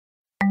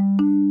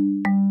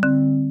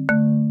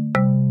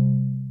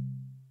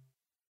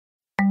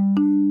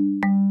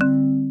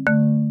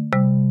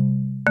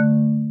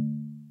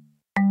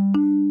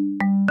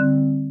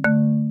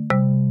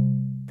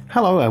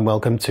Hello and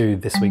welcome to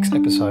this week's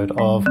episode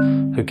of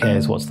Who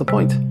Cares What's the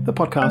Point? The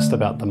podcast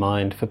about the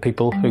mind for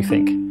people who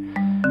think.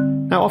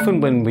 Now,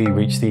 often when we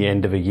reach the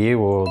end of a year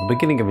or the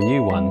beginning of a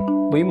new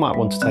one, we might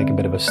want to take a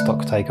bit of a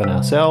stock take on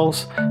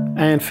ourselves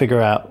and figure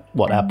out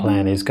what our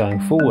plan is going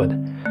forward.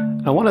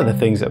 And one of the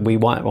things that we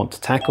might want to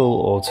tackle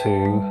or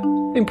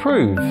to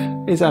improve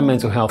is our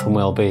mental health and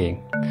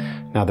well-being.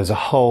 Now, there's a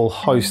whole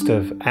host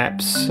of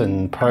apps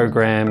and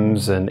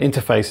programs and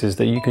interfaces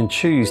that you can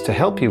choose to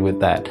help you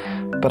with that.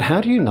 But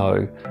how do you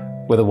know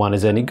whether one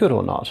is any good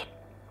or not?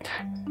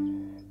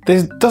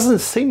 There doesn't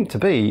seem to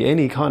be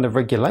any kind of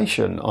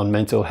regulation on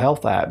mental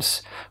health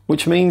apps,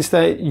 which means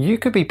that you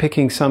could be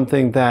picking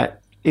something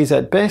that is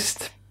at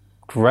best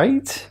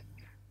great,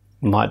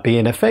 might be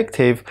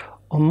ineffective,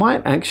 or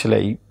might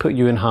actually put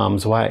you in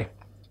harm's way.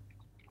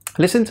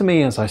 Listen to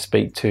me as I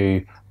speak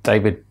to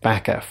David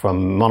Backer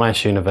from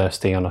Monash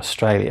University in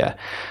Australia,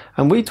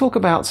 and we talk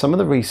about some of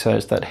the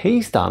research that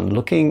he's done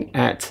looking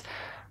at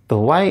the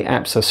way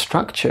apps are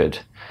structured,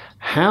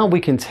 how we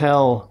can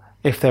tell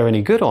if they're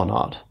any good or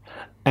not,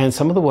 and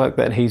some of the work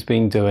that he's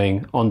been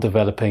doing on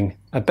developing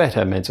a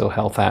better mental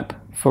health app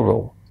for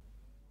all.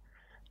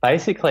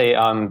 Basically,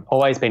 I'm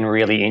always been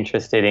really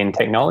interested in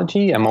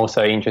technology. I'm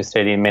also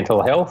interested in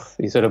mental health.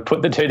 You sort of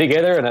put the two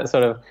together and it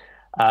sort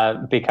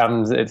of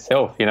becomes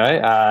itself,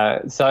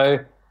 So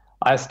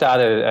I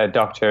started a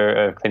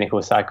Doctor of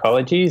Clinical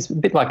Psychology, it's a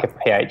bit like a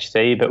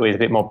PhD, but with a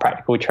bit more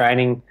practical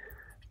training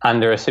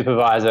under a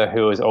supervisor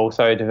who was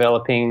also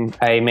developing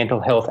a mental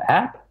health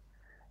app.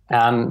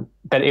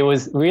 But it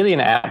was really an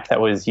app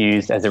that was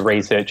used as a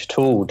research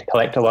tool to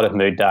collect a lot of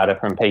mood data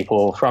from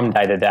people from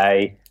day to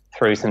day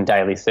through some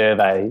daily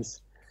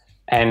surveys.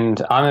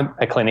 And I'm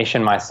a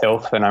clinician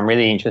myself, and I'm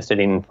really interested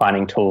in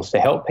finding tools to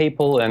help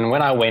people. And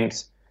when I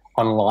went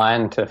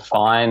online to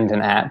find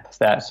an app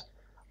that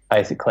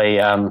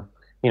basically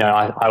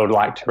I would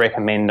like to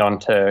recommend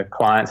onto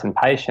clients and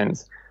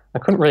patients, I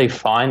couldn't really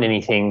find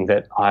anything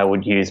that I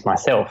would use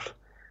myself.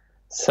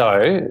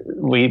 So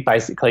we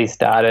basically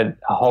started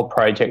a whole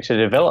project to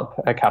develop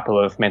a couple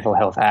of mental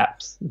health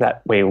apps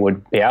that we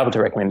would be able to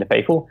recommend to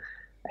people.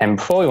 And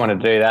before we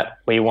wanted to do that,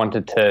 we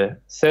wanted to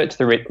search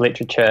the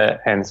literature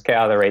and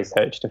scour the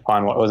research to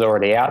find what was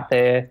already out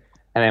there,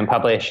 and then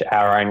publish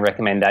our own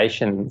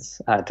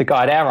recommendations to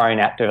guide our own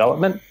app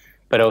development,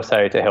 but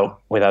also to help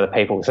with other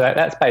people. So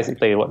that's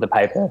basically what the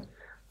paper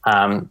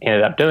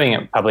ended up doing.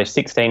 It published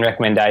 16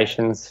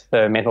 recommendations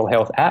for mental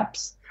health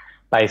apps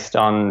based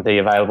on the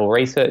available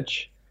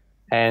research.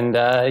 And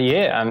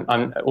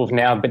we've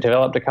now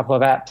developed a couple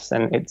of apps,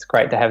 and it's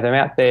great to have them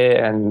out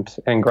there and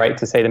great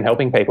to see them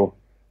helping people.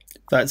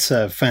 That's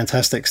a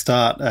fantastic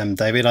start,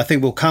 David. I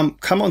think we'll come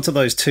onto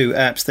those two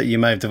apps that you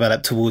may have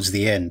developed towards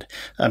the end,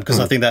 because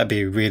I think that'd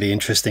be really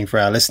interesting for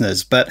our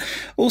listeners. But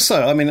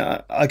also,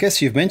 I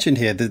guess you've mentioned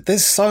here that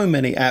there's so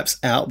many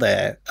apps out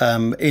there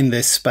in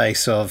this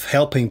space of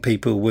helping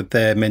people with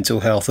their mental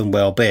health and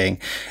well-being.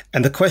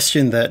 And the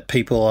question that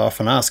people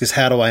often ask is,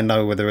 how do I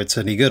know whether it's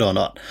any good or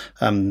not?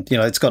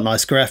 It's got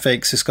nice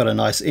graphics, it's got a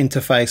nice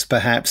interface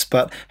perhaps,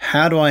 but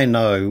how do I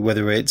know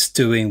whether it's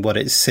doing what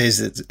it says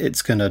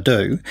it's going to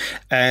do?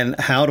 And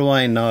how do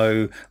I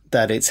know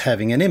that it's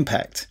having an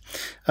impact?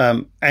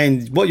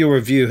 And what your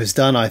review has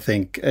done, I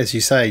think, as you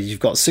say, you've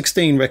got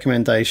 16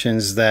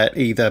 recommendations that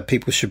either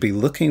people should be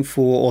looking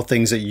for or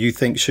things that you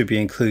think should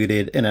be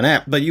included in an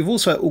app. But you've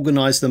also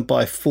organised them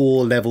by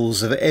 4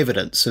 levels of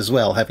evidence as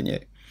well, haven't you?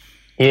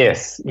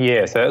 Yes.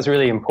 Yeah. So that was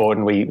really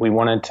important. We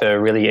wanted to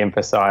really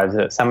emphasise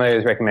that some of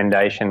those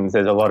recommendations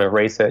there's a lot of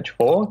research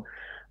for,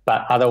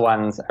 but other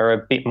ones are a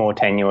bit more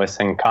tenuous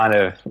and kind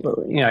of,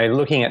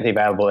 looking at the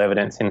available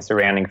evidence in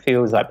surrounding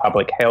fields like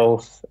public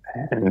health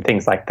and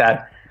things like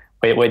that.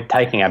 We're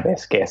taking our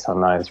best guess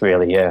on those,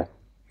 really, yeah.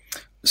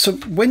 So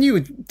when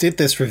you did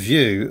this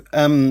review,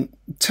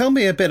 tell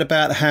me a bit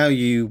about how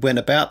you went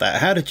about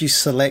that. How did you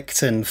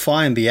select and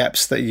find the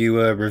apps that you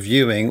were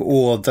reviewing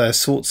or the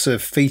sorts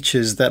of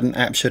features that an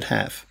app should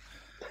have?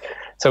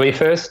 So we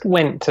first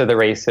went to the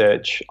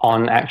research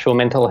on actual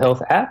mental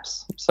health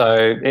apps.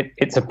 So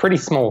it's a pretty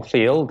small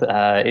field.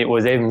 It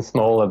was even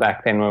smaller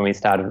back then when we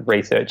started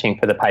researching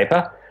for the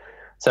paper.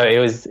 So it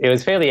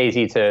was fairly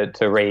easy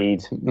to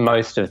read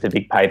most of the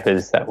big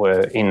papers that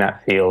were in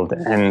that field.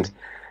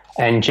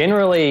 And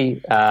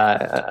generally,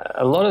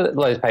 a lot of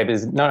those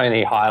papers not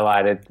only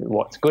highlighted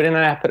what's good in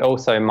an app, but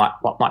also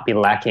what might be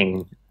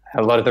lacking.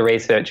 A lot of the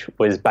research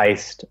was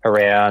based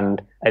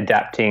around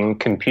adapting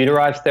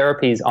computerized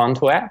therapies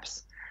onto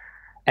apps.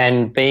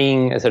 And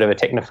being a sort of a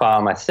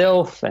technophile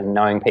myself and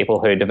knowing people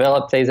who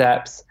develop these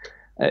apps,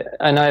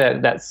 I know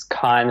that that's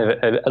kind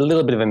of a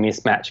little bit of a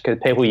mismatch because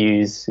people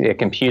use their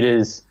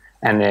computers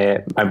and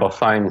their mobile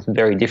phones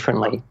very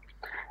differently.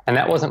 And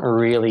that wasn't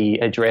really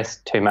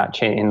addressed too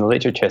much in the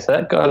literature. So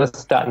that got us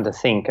starting to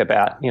think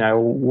about,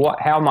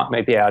 how might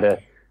we be able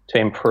to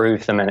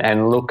improve them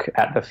and look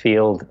at the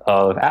field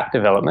of app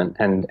development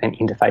and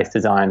interface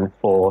design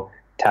for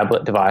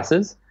tablet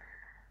devices.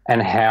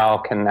 And how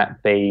can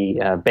that be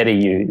better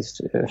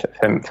used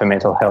for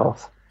mental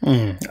health?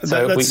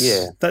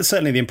 That's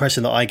certainly the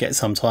impression that I get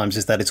sometimes,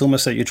 is that it's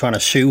almost like you're trying to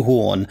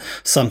shoehorn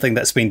something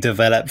that's been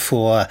developed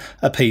for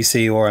a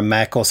PC or a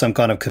Mac or some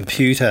kind of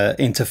computer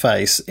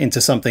interface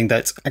into something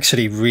that's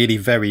actually really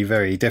very,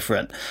 very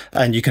different.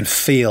 And you can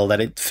feel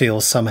that it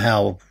feels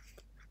somehow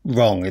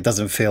wrong. It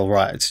doesn't feel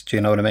right. Do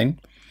you know what I mean?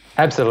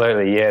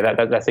 Absolutely, yeah.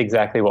 That's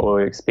exactly what we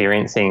were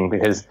experiencing,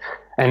 because,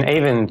 and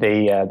even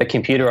the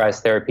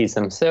computerized therapies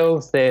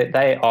themselves,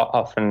 they are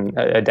often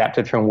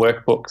adapted from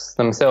workbooks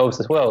themselves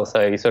as well.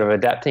 So you're sort of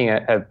adapting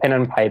a pen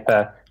and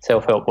paper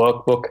self-help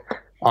workbook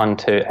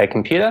onto a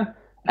computer,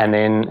 and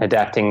then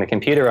adapting the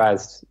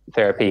computerized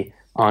therapy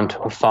onto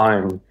a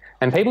phone.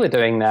 And people are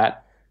doing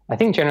that, I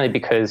think, generally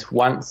because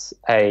once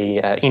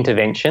a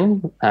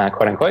intervention,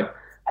 quote unquote,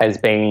 has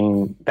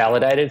been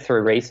validated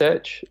through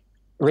research,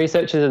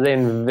 researchers are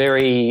then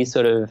very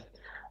sort of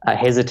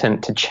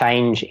hesitant to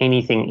change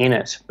anything in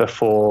it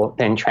before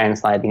then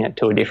translating it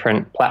to a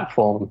different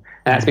platform.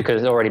 And that's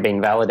because it's already been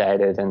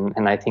validated,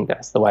 and they think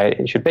that's the way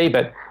it should be.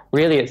 But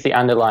really, it's the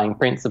underlying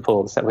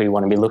principles that we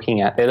want to be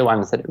looking at. They're the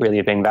ones that really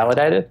have been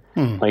validated.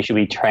 We should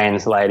be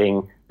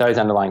translating those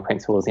underlying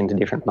principles into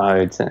different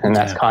modes. And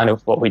that's kind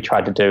of what we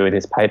tried to do with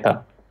this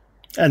paper.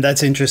 And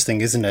that's interesting,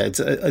 isn't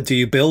it? Do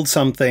you build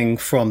something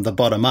from the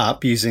bottom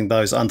up using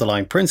those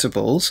underlying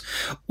principles,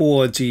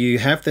 or do you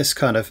have this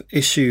kind of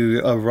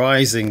issue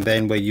arising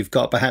then where you've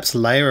got perhaps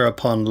layer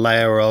upon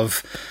layer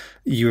of,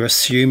 you're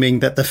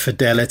assuming that the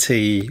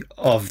fidelity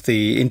of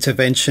the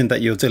intervention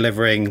that you're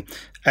delivering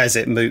as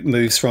it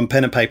moves from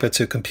pen and paper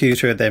to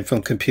computer, then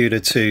from computer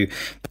to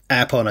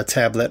app on a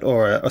tablet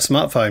or a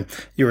smartphone,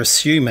 you're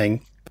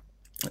assuming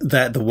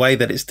that the way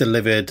that it's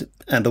delivered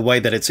and the way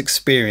that it's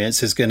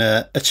experienced is going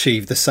to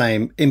achieve the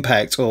same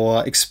impact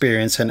or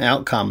experience and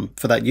outcome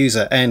for that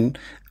user. And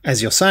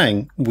as you're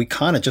saying, we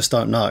kind of just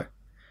don't know.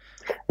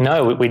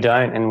 No, we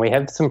don't. And we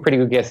have some pretty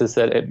good guesses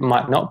that it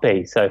might not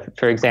be. So,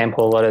 for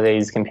example, a lot of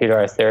these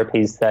computerized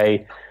therapies,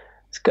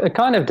 it's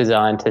kind of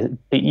designed to,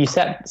 you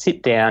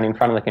sit down in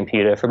front of the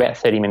computer for about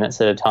 30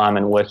 minutes at a time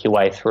and work your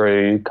way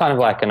through, kind of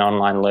like an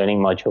online learning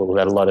module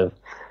that a lot of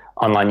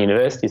online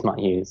universities might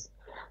use.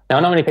 Now,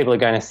 not many people are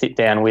going to sit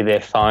down with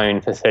their phone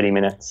for 30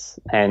 minutes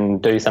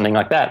and do something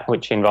like that,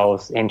 which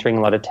involves entering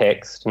a lot of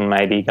text and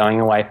maybe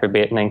going away for a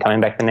bit and then coming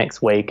back the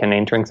next week and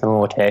entering some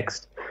more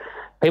text.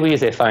 People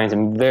use their phones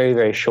in very,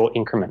 very short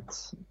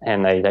increments,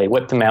 and they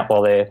whip them out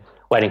while they're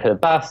waiting for the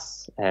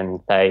bus, and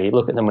they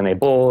look at them when they're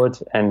bored.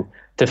 And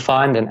to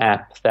find an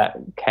app that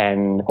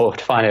can, or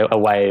to find a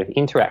way of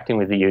interacting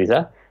with the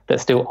user that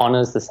still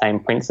honours the same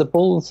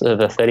principles of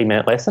a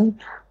 30-minute lesson,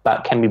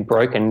 but can be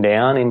broken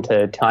down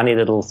into tiny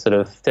little sort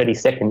of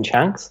 30-second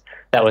chunks,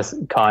 that was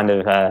kind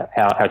of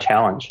our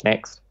challenge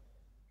next.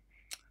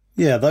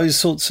 Yeah, those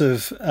sorts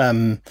of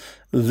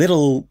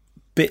little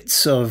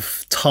bits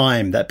of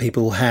time that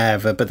people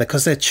have, but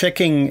because they're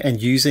checking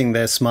and using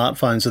their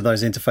smartphones or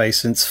those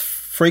interfaces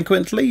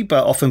frequently,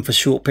 but often for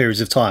short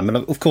periods of time. And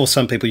of course,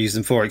 some people use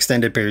them for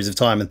extended periods of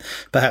time, and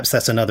perhaps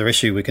that's another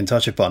issue we can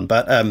touch upon.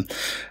 But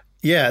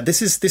yeah,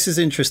 this is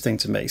interesting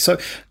to me. So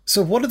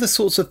what are the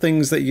sorts of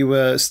things that you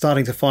were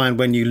starting to find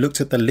when you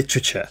looked at the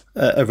literature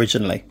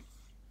originally?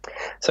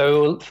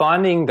 So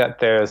finding that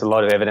there's a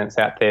lot of evidence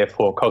out there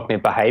for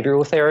cognitive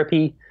behavioural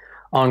therapy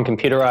on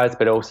computerized,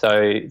 but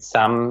also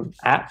some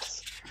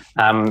apps.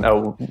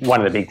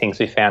 One of the big things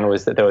we found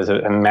was that there was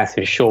a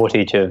massive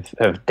shortage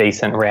of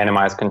decent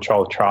randomized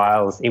controlled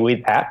trials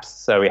with apps.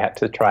 So we had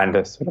to try and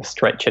just sort of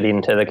stretch it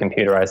into the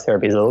computerized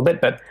therapies a little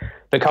bit. But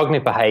the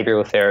cognitive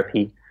behavioural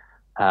therapy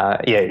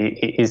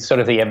is sort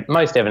of the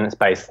most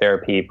evidence-based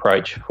therapy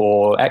approach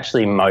for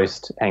actually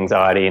most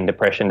anxiety and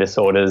depression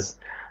disorders.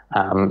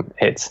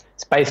 It's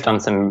based on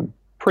some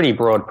pretty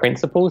broad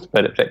principles,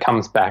 but it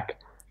comes back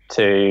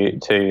to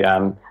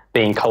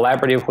being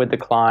collaborative with the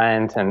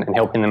client and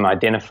helping them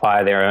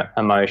identify their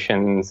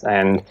emotions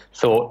and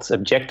thoughts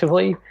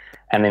objectively,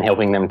 and then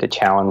helping them to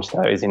challenge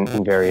those in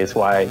various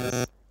ways.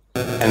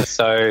 And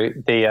so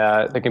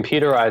the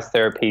computerized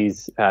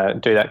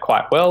therapies do that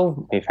quite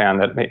well. We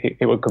found that it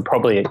could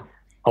probably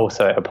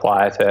also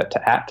apply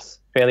to apps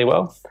fairly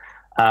well.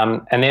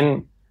 And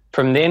then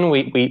from then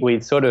we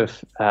sort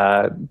of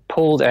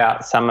pulled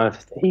out some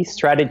of the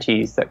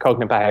strategies that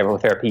cognitive behavioral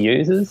therapy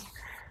uses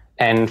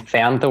and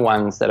found the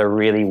ones that are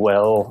really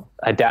well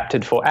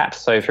adapted for apps.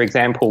 So, for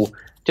example,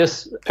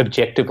 just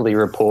objectively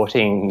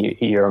reporting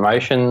your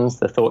emotions,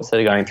 the thoughts that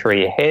are going through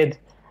your head,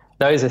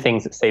 those are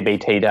things that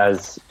CBT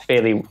does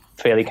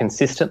fairly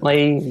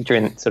consistently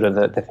during sort of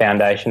the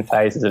foundation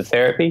phases of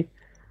therapy.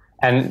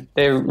 And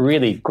they're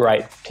really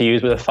great to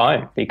use with a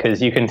phone,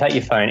 because you can take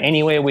your phone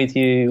anywhere with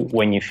you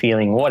when you're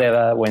feeling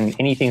whatever, when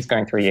anything's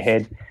going through your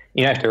head.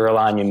 You don't have to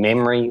rely on your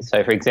memory.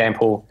 So, for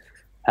example,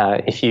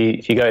 if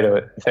you go to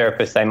a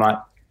therapist, they might,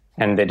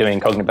 and they're doing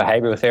cognitive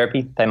behavioural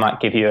therapy, they might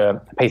give you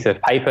a piece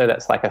of paper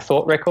that's like a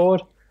thought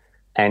record,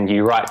 and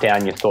you write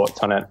down your thoughts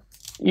on it,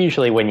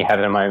 usually when you have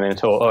a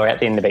moment or at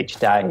the end of each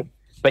day.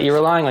 But you're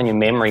relying on your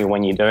memory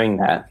when you're doing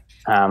that.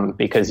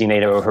 because you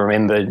need to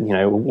remember,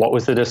 what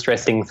was the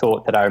distressing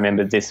thought that I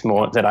remembered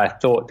that I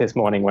thought this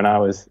morning when I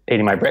was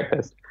eating my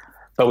breakfast.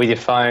 But with your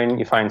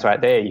phone's right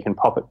there. You can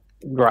pop it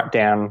right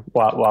down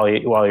while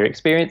you're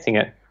experiencing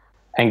it,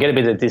 and get a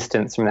bit of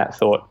distance from that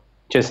thought,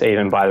 just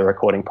even by the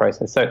recording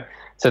process. So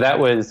that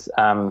was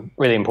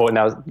really important.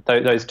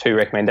 That was those two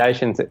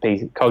recommendations, that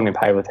be cognitive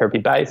behavioural therapy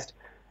based,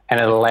 and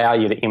it allow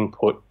you to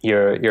input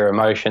your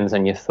emotions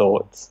and your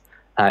thoughts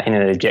in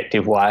an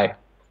objective way.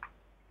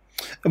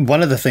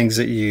 One of the things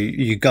that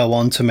you go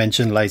on to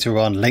mention later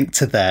on, linked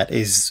to that,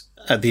 is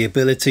the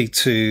ability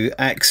to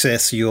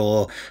access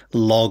your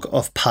log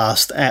of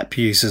past app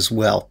use as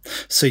well.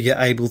 So you're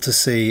able to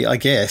see, I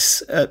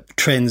guess,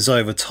 trends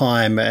over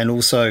time, and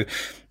also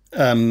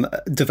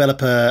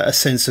develop a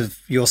sense of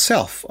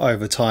yourself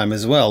over time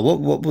as well.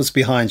 What was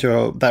behind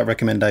that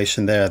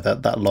recommendation there,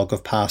 that log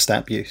of past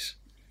app use?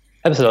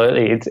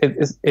 Absolutely,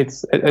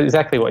 it's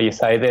exactly what you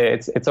say there.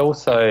 It's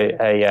also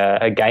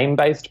a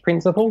game-based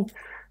principle.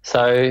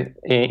 So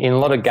in a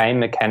lot of game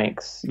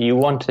mechanics, you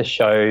want to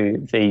show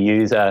the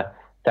user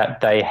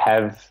that they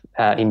have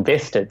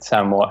invested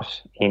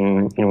somewhat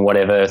in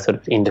whatever sort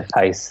of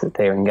interface that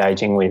they're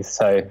engaging with.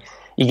 So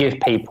you give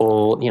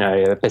people,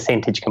 a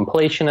percentage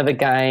completion of a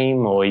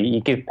game, or you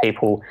give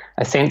people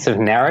a sense of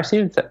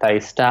narrative that they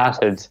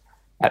started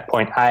at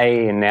point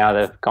A and now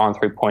they've gone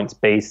through points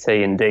B,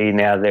 C, and D,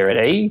 now they're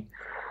at E.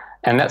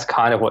 And that's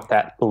kind of what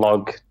that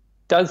log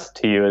does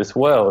to you as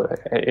well.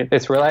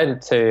 It's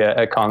related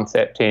to a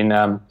concept in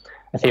a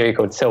theory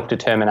called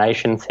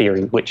self-determination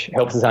theory, which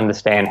helps us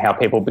understand how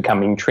people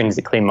become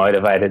intrinsically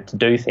motivated to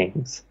do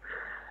things.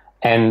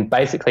 And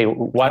basically,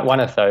 one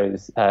of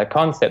those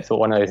concepts, or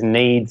one of those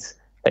needs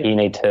that you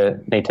need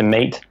to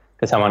meet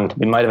for someone to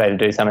be motivated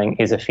to do something,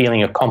 is a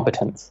feeling of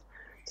competence.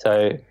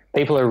 So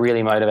people are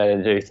really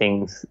motivated to do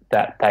things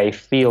that they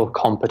feel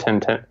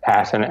competent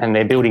at, and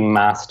they're building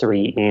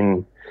mastery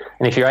in.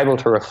 And if you're able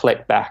to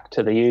reflect back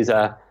to the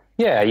user,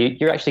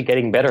 you're actually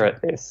getting better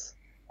at this.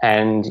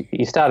 And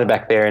you started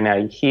back there and now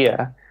you're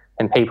here,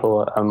 and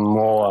people are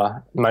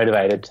more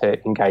motivated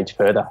to engage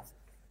further.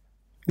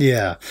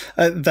 Yeah,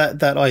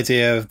 that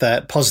idea of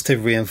that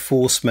positive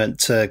reinforcement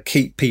to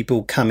keep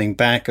people coming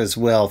back as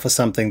well for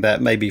something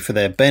that may be for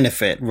their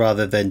benefit,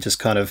 rather than just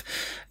kind of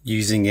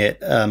using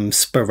it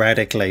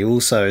sporadically,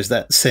 also is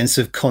that sense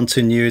of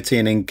continuity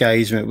and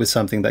engagement with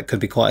something that could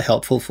be quite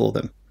helpful for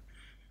them.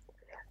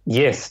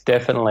 Yes,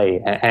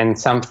 definitely, and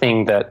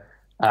something that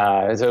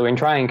so we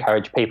try and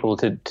encourage people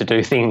to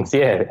do things,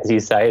 as you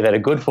say, that are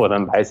good for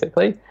them,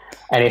 basically.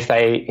 And if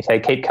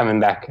they keep coming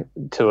back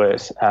to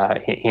it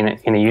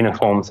in a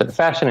uniform sort of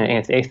fashion,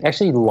 and it's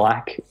actually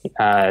like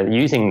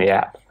using the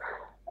app,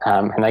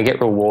 and they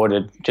get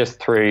rewarded just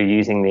through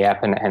using the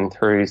app and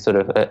through sort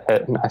of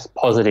a nice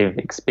positive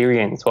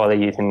experience while they're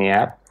using the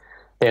app,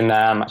 then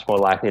they're much more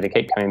likely to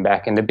keep coming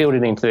back and to build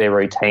it into their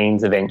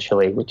routines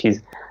eventually, which is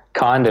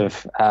kind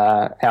of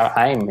our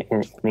aim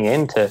in the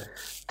end,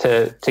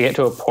 to get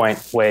to a point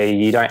where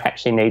you don't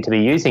actually need to be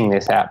using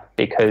this app,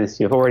 because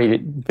you've already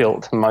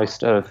built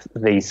most of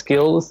these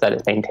skills that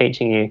it's been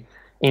teaching you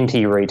into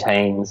your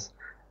routines,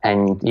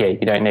 and you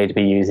don't need to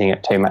be using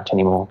it too much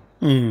anymore.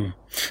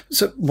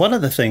 So one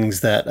of the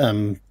things that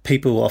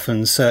people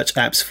often search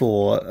apps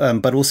for,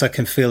 but also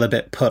can feel a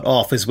bit put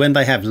off, is when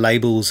they have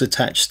labels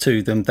attached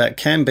to them that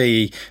can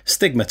be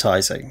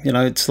stigmatizing.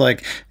 It's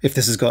like, if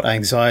this has got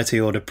anxiety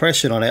or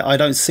depression on it, I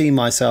don't see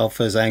myself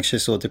as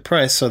anxious or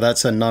depressed, so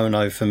that's a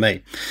no-no for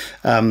me.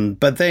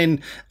 But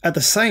then at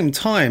the same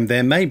time,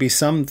 there may be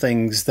some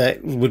things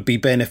that would be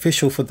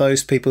beneficial for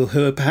those people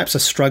who are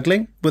perhaps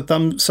struggling with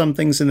some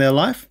things in their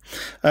life.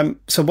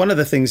 So one of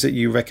the things that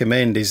you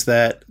recommend is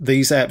that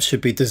these apps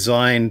should be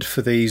designed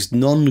for these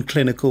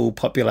non-clinical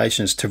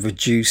populations to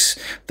reduce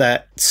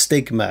that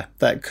stigma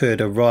that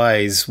could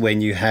arise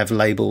when you have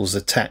labels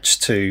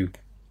attached to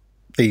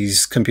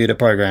these computer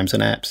programs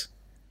and apps.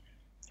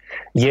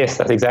 Yes,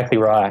 that's exactly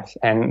right.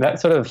 And that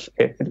sort of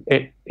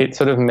it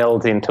sort of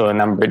melds into a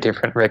number of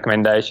different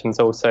recommendations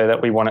also,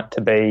 that we want it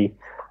to be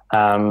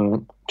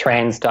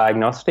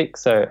trans-diagnostic,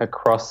 so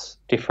across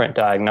different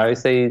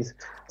diagnoses,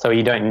 so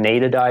you don't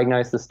need a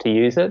diagnosis to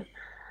use it.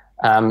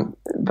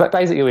 But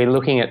basically, we're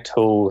looking at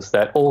tools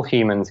that all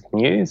humans can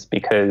use,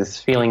 because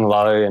feeling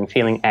low and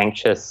feeling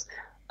anxious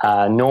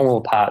are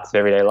normal parts of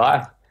everyday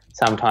life.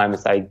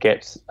 Sometimes they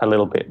get a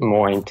little bit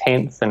more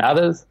intense than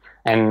others,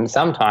 and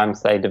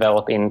sometimes they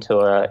develop into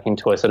a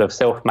sort of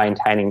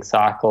self-maintaining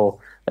cycle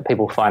that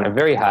people find it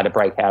very hard to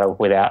break out of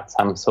without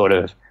some sort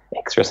of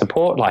extra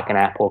support, like an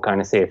app or going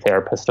to see a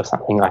therapist or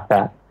something like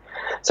that.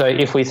 So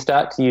if we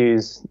start to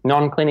use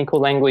non-clinical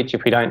language,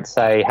 if we don't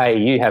say, hey,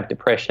 you have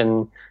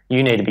depression,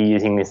 you need to be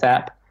using this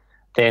app,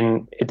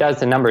 then it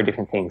does a number of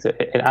different things.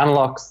 It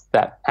unlocks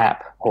that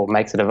app, or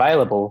makes it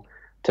available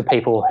to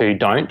people who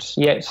don't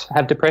yet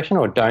have depression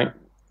or don't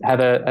have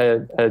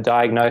a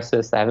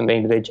diagnosis, they haven't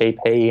been to their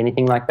GP,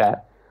 anything like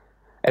that.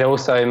 It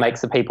also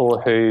makes the people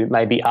who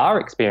maybe are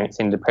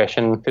experiencing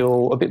depression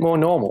feel a bit more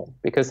normal,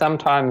 because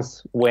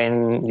sometimes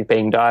when you're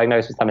being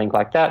diagnosed with something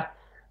like that,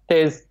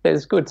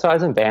 there's good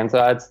sides and bad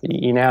sides.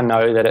 You now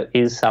know that it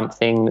is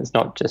something that's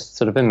not just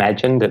sort of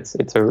imagined. It's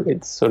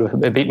sort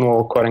of a bit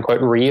more quote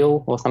unquote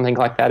real or something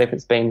like that if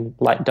it's been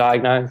like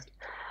diagnosed.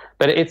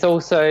 But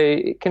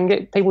it can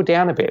get people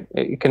down a bit.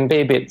 It can be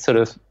a bit sort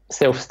of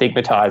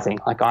self-stigmatizing.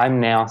 Like, I'm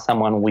now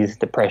someone with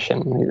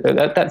depression.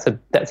 That's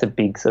a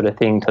big sort of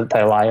thing to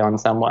lay on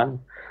someone.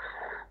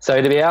 So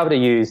to be able to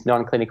use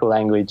non-clinical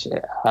language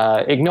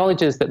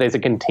acknowledges that there's a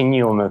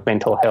continuum of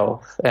mental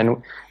health.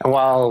 And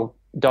while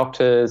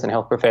doctors and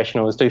health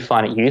professionals do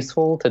find it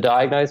useful to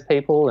diagnose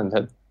people and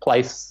to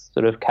place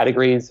sort of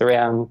categories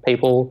around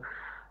people,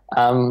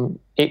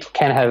 it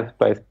can have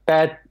both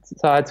bad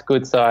sides,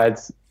 good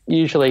sides.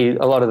 Usually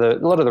a lot of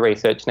the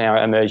research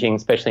now emerging,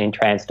 especially in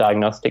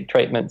transdiagnostic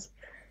treatments,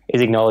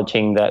 is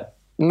acknowledging that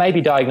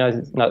maybe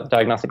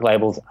diagnostic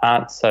labels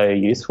aren't so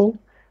useful,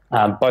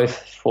 both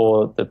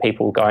for the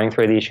people going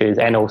through the issues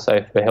and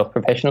also for health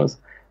professionals.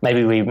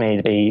 Maybe we need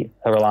to be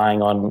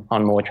relying on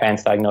more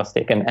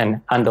transdiagnostic and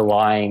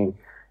underlying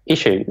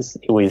issues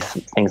with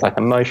things like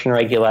emotion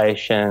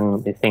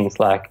regulation, with things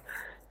like,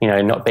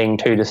 not being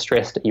too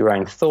distressed at your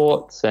own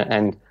thoughts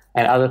and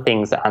other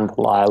things that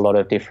underlie a lot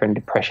of different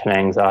depression and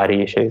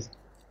anxiety issues.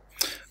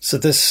 So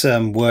this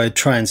word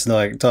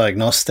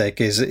transdiagnostic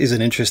is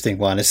an interesting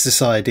one. It's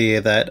this idea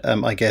that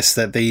I guess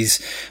that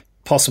these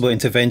possible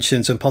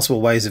interventions and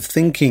possible ways of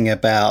thinking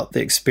about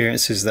the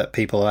experiences that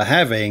people are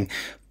having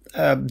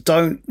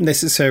don't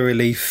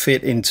necessarily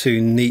fit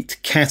into neat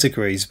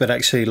categories, but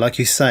actually, like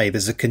you say,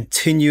 there's a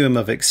continuum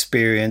of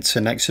experience,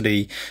 and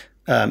actually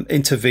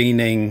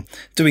intervening,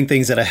 doing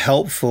things that are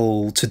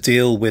helpful to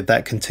deal with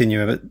that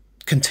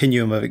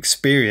continuum of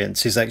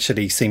experience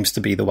seems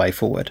to be the way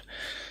forward.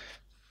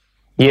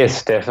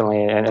 Yes,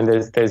 definitely, and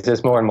there's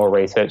just more and more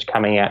research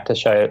coming out to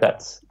show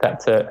that's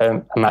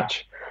a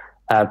much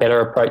better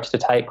approach to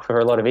take for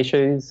a lot of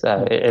issues.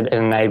 It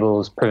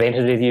enables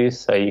preventative use,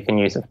 so you can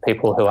use it for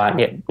people who aren't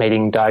yet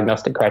meeting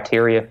diagnostic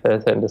criteria for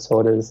certain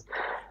disorders.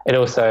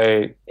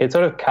 It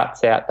sort of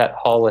cuts out that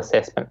whole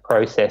assessment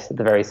process at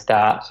the very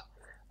start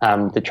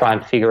to try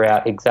and figure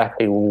out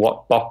exactly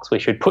what box we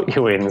should put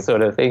you in,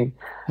 sort of thing,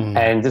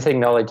 and just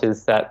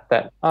acknowledges that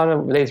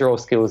these are all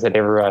skills that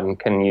everyone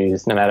can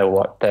use, no matter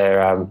what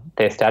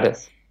their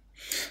status.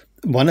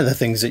 One of the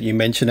things that you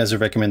mentioned as a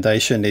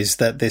recommendation is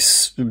that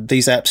these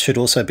apps should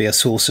also be a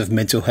source of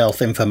mental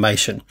health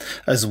information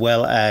as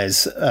well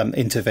as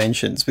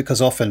interventions, because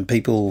often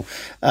people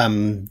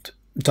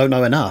don't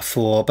know enough,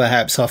 or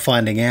perhaps are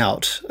finding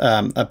out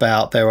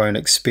about their own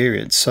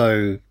experience.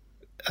 So,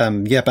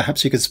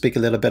 perhaps you could speak a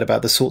little bit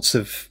about the sorts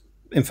of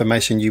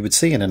information you would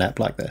see in an app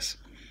like this.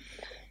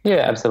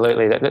 Yeah,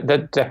 absolutely.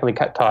 That definitely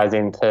ties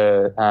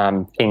into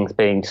things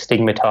being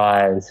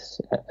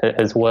stigmatized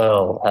as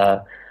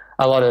well.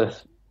 A lot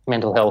of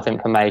mental health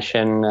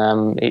information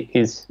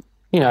is,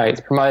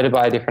 it's promoted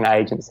by different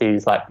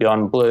agencies like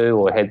Beyond Blue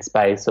or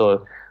Headspace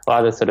or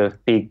other sort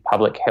of big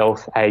public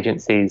health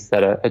agencies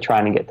that are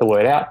trying to get the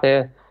word out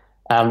there.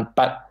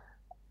 But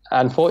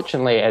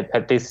unfortunately,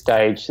 at this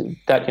stage,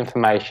 that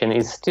information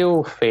is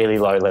still fairly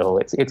low level.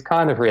 It's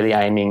kind of really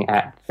aiming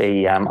at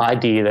the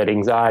idea that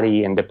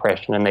anxiety and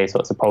depression and these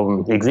sorts of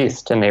problems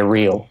exist and they're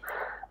real.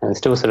 And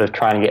still sort of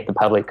trying to get the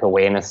public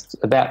awareness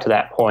about to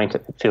that point,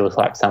 it feels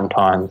like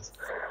sometimes.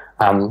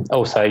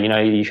 Also,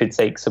 you should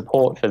seek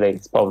support for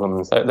these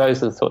problems. So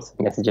those are the sorts of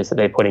messages that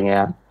they're putting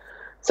out.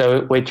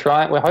 So we're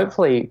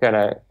hopefully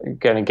going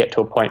to get to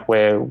a point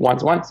where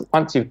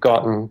once you've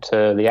gotten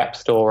to the App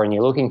Store and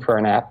you're looking for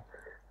an app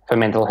for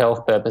mental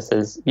health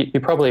purposes, you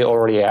probably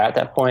already are at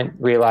that point,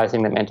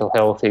 realising that mental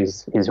health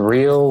is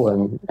real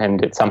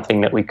and it's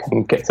something that we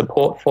can get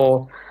support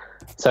for.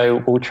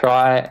 So we'll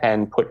try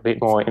and put a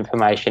bit more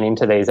information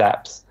into these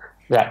apps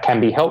that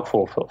can be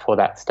helpful for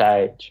that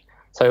stage.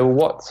 So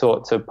what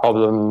sorts of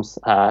problems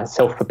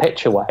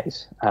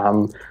self-perpetuate?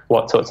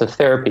 What sorts of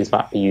therapies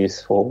might be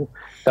useful?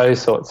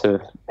 Those sorts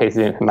of pieces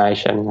of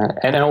information.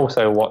 And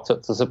also what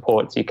sorts of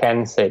supports you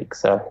can seek.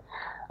 So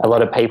a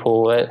lot of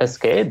people are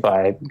scared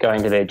by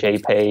going to their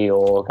GP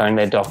or going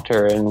to their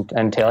doctor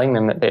and telling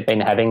them that they've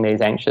been having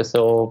these anxious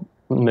or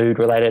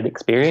mood-related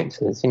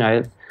experiences.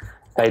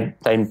 They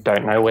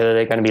don't know whether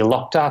they're going to be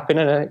locked up in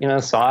an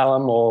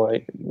asylum or,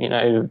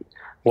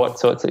 what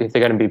sorts if they're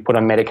going to be put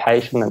on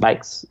medication that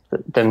makes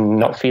them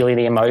not feel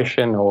any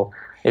emotion, or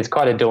it's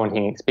quite a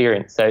daunting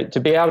experience. So to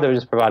be able to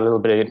just provide a little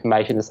bit of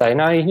information to say,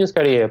 no, you can just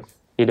go to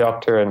your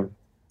doctor and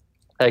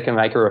they can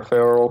make a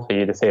referral for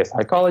you to see a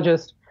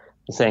psychologist.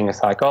 Seeing a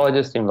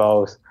psychologist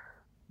involves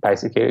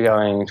basically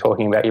going and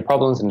talking about your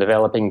problems and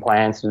developing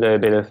plans to do a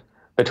bit of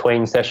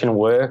between session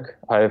work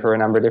over a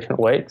number of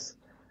different weeks.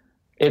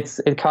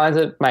 It kind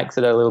of makes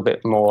it a little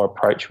bit more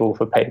approachable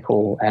for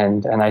people,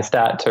 and they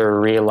start to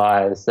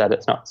realise that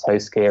it's not so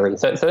scary.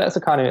 So that's the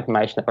kind of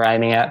information that we're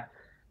aiming at.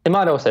 There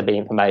might also be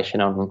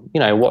information on,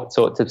 what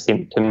sorts of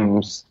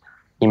symptoms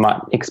you might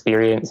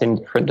experience in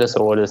different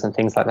disorders and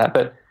things like that.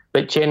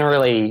 But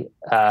generally,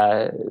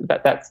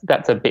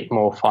 that's a bit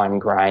more fine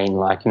grain.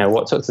 Like,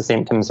 what sorts of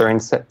symptoms are in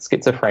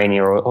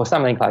schizophrenia or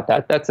something like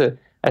that. That's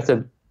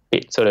a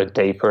bit sort of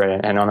deeper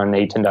and on a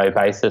need-to-know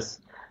basis,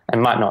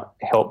 and might not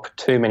help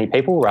too many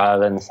people,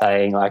 rather than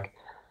saying like,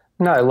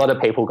 no, a lot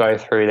of people go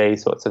through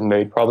these sorts of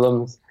mood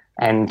problems,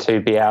 and to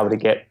be able to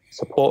get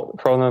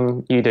support from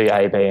them, you do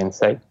A, B, and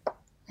C.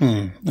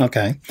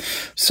 Okay.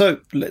 So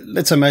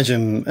let's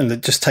imagine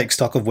and just take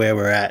stock of where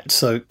we're at.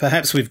 So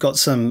perhaps we've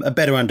got a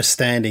better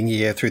understanding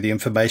here through the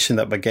information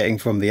that we're getting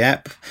from the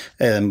app.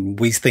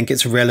 We think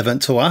it's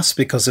relevant to us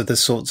because of the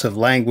sorts of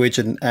language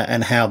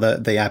and how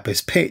the app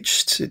is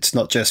pitched. It's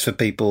not just for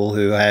people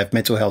who have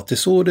mental health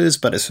disorders,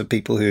 but it's for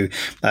people who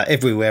are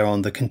everywhere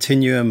on the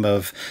continuum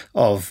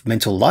of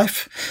mental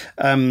life.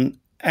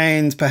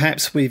 And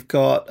perhaps we've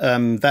got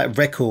that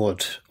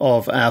record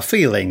of our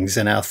feelings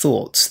and our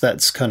thoughts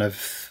that's kind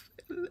of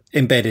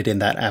embedded in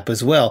that app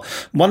as well.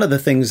 One of the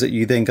things that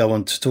you then go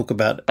on to talk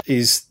about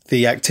is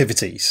the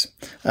activities.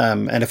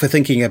 And if we're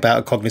thinking about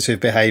a cognitive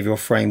behavioral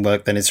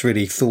framework, then it's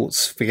really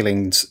thoughts,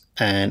 feelings,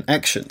 and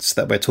actions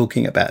that we're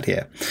talking about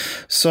here.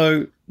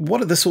 So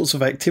what are the sorts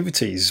of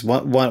activities?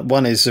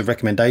 One is a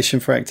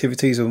recommendation for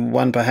activities, and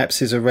one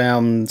perhaps is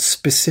around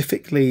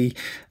specifically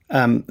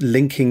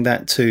linking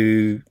that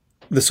to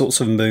the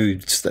sorts of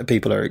moods that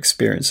people are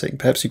experiencing.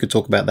 Perhaps you could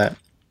talk about that.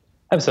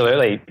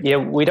 Absolutely. Yeah,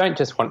 we don't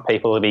just want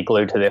people to be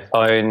glued to their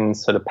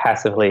phones, sort of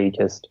passively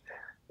just,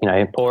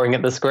 pouring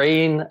at the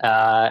screen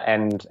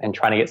and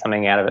trying to get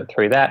something out of it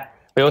through that.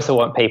 We also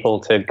want people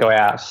to go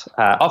out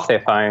off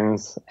their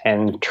phones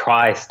and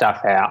try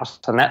stuff out.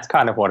 And that's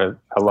kind of what a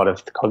lot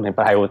of cognitive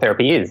behavioural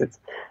therapy is.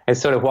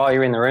 It's sort of while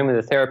you're in the room with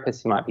a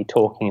therapist, you might be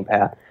talking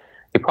about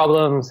your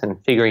problems and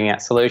figuring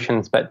out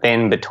solutions, but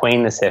then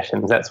between the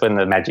sessions, that's when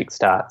the magic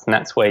starts, and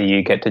that's where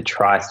you get to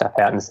try stuff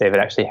out and see if it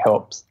actually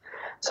helps.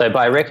 So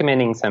by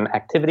recommending some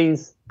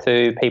activities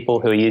to people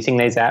who are using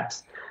these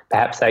apps,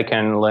 perhaps they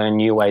can learn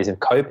new ways of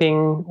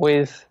coping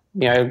with,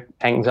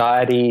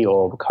 anxiety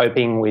or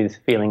coping with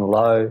feeling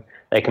low.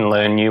 They can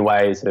learn new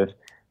ways of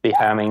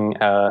becoming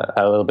a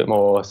little bit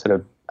more sort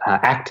of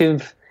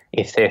active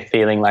if they're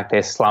feeling like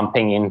they're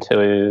slumping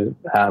into,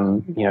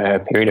 a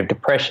period of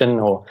depression,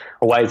 or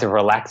ways of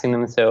relaxing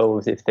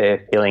themselves if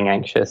they're feeling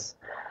anxious.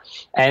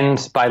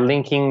 And by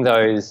linking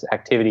those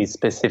activities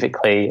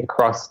specifically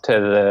across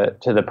to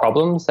the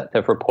problems that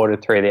they've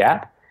reported through the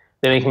app,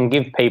 then we can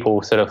give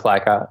people sort of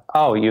like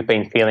you've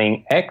been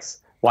feeling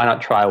X, why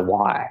not try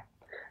Y?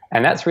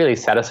 And that's really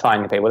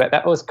satisfying to people.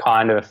 That was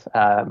kind of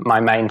my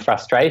main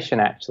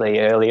frustration actually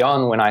early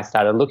on when I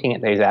started looking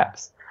at these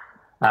apps.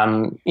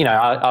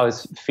 I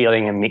was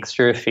feeling a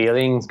mixture of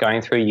feelings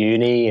going through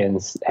uni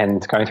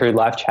and going through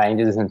life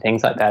changes and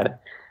things like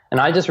that. And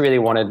I just really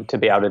wanted to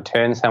be able to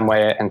turn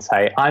somewhere and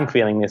say, I'm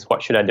feeling this,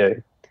 what should I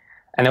do?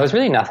 And there was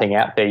really nothing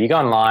out there. You go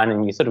online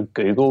and you sort of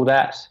Google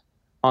that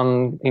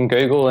in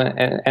Google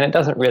and it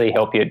doesn't really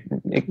help you.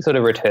 It sort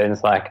of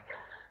returns like,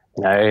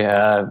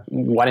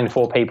 1 in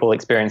 4 people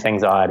experience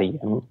anxiety,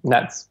 and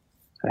that's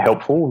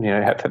helpful,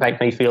 to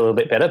make me feel a little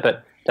bit better,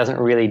 but doesn't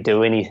really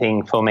do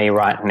anything for me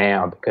right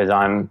now because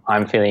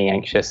I'm feeling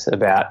anxious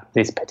about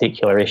this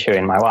particular issue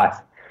in my life.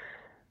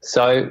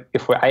 So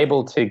if we're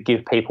able to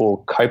give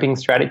people coping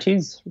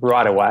strategies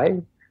right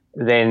away,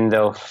 then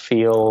they'll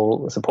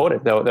feel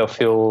supported. They'll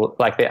feel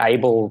like they're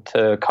able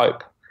to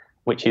cope,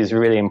 which is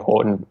really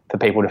important for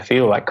people to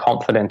feel like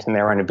confident in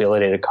their own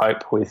ability to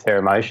cope with their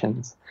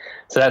emotions.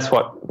 So that's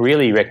what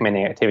really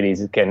recommending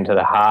activities is getting to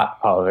the heart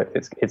of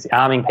it. It's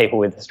arming people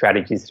with the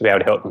strategies to be able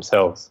to help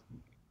themselves.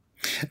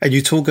 And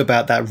you talk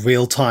about that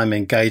real-time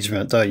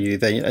engagement, don't you?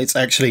 It's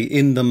actually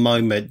in the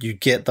moment you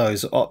get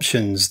those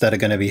options that are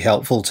going to be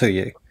helpful to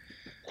you.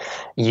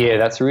 Yeah,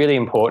 that's really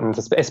important,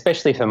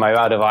 especially for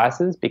mobile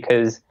devices,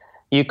 because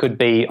you could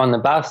be on the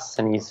bus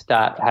and you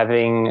start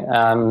having,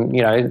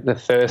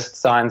 the first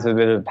signs of a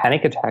bit of a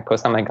panic attack or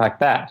something like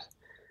that.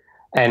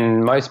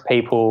 And most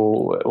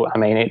people,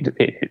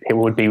 it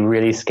would be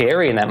really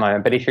scary in that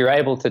moment. But if you're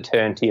able to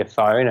turn to your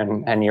phone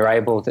and you're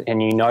able to,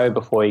 and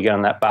before you get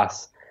on that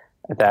bus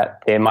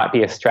that there might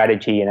be a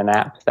strategy in an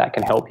app that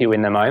can help you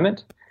in the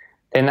moment,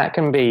 then that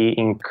can be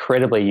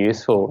incredibly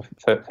useful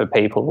for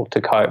people to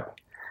cope.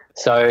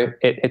 So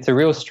it's a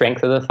real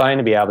strength of the phone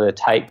to be able to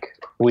take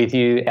with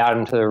you out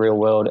into the real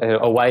world,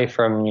 away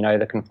from,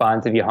 the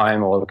confines of your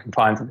home or the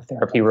confines of the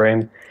therapy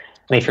room.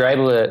 And if you're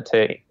able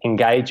to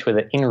engage with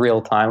it in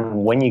real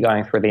time when you're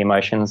going through the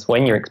emotions,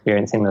 when you're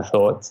experiencing the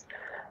thoughts,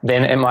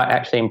 then it might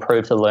actually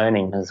improve the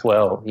learning as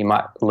well. You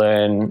might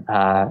learn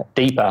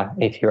deeper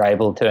if you're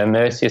able to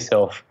immerse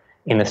yourself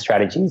in the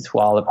strategies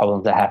while the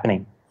problems are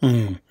happening.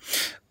 Mm.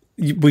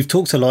 We've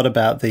talked a lot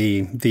about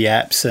the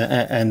apps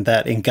and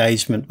that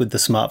engagement with the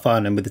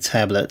smartphone and with the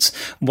tablets.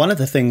 One of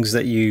the things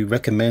that you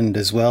recommend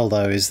as well,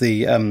 though, is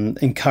the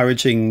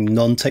encouraging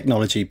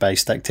non-technology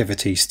based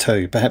activities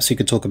too. Perhaps you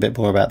could talk a bit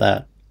more about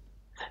that.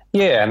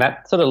 Yeah, and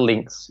that sort of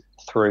links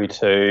through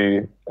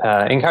to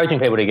encouraging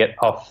people to get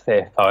off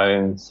their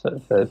phones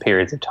for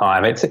periods of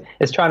time.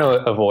 It's trying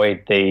to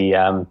avoid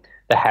the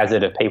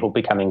hazard of people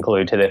becoming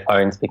glued to their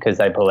phones because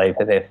they believe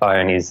that their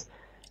phone is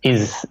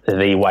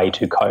the way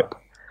to cope.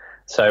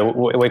 So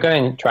we're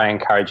going to try and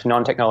encourage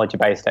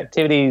non-technology-based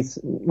activities,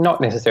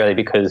 not necessarily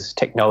because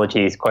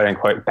technology is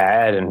quote-unquote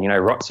bad and,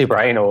 rots your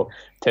brain or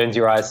turns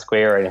your eyes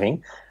square or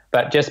anything,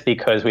 but just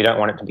because we don't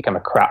want it to become a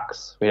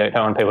crux. We don't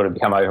want people to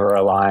become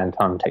over-reliant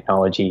on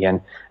technology and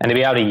to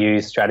be able to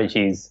use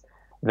strategies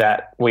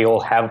that we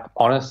all have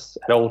on us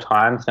at all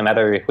times, no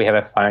matter if we have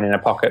a phone in a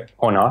pocket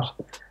or not,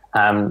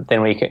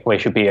 then we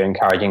should be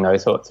encouraging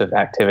those sorts of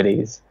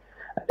activities.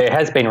 There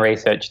has been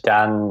research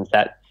done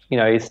that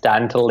is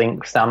starting to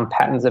link some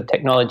patterns of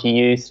technology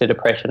use to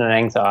depression and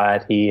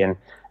anxiety, and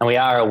we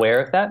are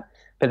aware of that.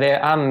 But there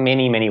are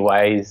many, many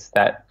ways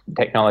that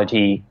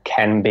technology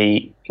can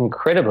be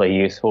incredibly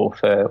useful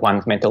for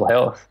one's mental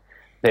health.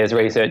 There's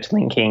research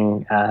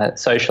linking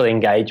social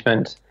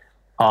engagement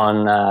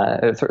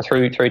on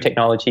through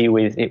technology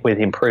with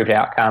improved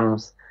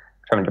outcomes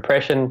from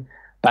depression,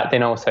 but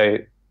then also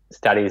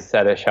studies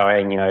that are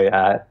showing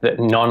that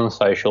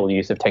non-social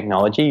use of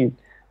technology,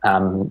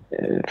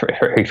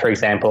 for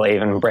example,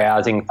 even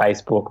browsing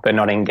Facebook but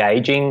not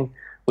engaging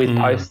with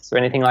posts or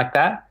anything like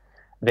that,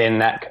 then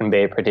that can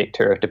be a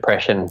predictor of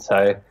depression.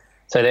 So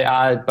there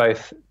are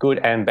both good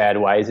and bad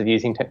ways of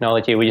using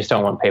technology. We just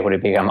don't want people to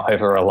become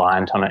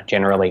over-reliant on it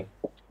generally.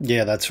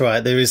 Yeah, that's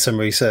right. There is some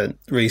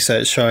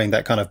research showing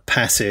that kind of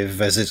passive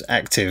versus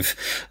active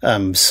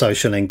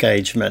social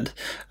engagement.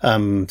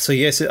 So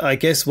yes, I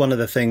guess one of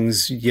the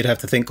things you'd have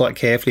to think quite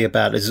carefully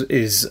about is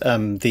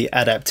the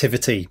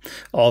adaptivity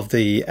of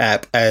the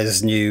app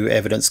as new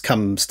evidence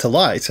comes to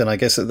light. And I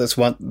guess that's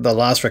the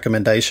last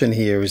recommendation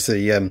here is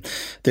the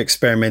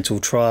experimental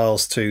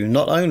trials to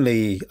not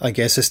only, I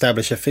guess,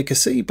 establish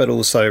efficacy, but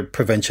also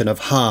prevention of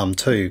harm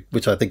too,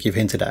 which I think you've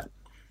hinted at.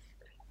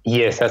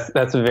 Yes,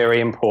 that's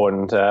very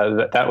important.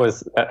 That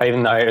was,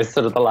 even though it was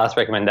sort of the last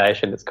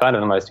recommendation, it's kind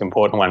of the most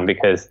important one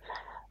because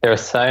there are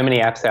so many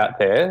apps out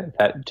there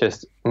that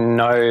just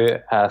no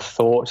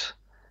thought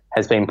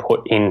has been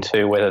put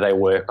into whether they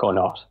work or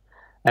not.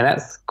 And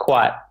that's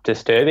quite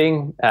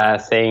disturbing,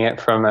 seeing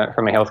it from a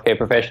healthcare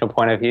professional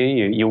point of view.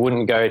 You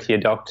wouldn't go to your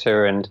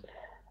doctor and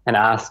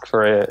ask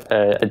for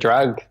a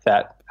drug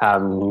that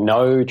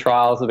no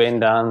trials have been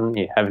done.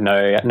 You have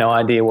no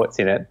idea what's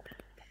in it.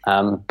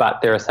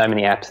 But there are so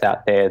many apps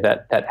out there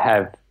that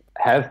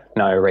have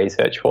no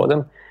research for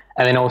them,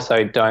 and then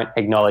also don't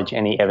acknowledge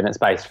any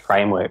evidence-based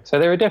framework. So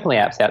there are definitely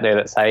apps out there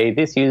that say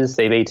this uses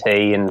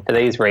CBT and for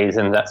these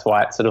reasons, that's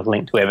why it's sort of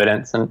linked to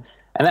evidence, and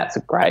that's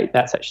great.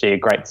 That's actually a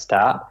great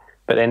start.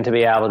 But then to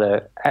be able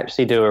to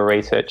actually do a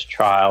research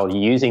trial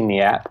using the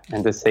app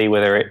and to see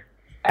whether it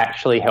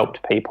actually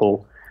helped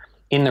people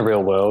in the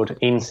real world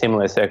in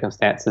similar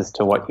circumstances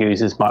to what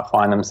users might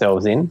find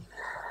themselves in,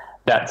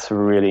 that's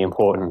really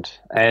important.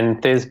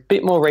 And there's a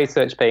bit more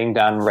research being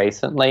done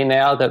recently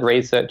now that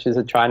researchers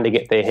are trying to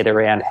get their head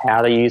around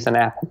how to use an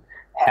app,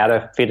 how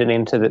to fit it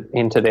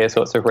into their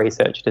sorts of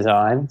research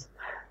designs,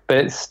 but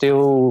it's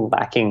still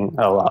lacking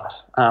a lot.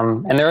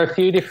 And there are a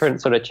few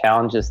different sort of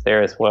challenges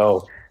there as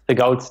well. The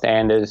gold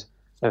standard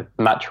of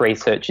much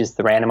research is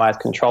the randomized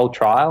controlled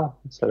trial.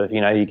 Sort of,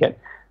 you get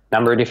a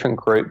number of different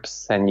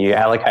groups and you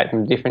allocate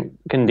them to different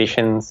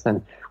conditions.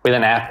 And with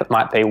an app, it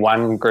might be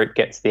one group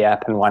gets the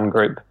app and one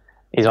group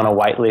is on a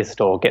wait list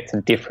or gets a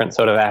different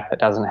sort of app that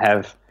doesn't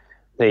have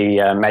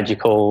the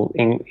magical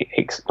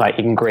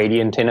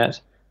ingredient in it,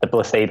 the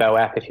placebo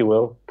app, if you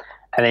will.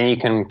 And then you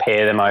can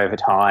pair them over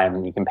time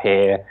and you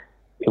compare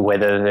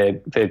whether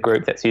the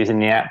group that's using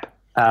the app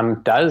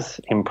does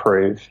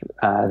improve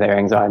their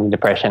anxiety and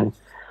depression.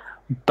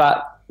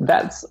 But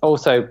that's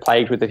also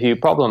plagued with a few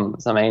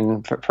problems. I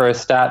mean, for a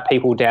start,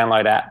 people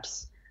download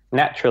apps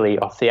naturally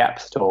off the App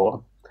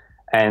Store.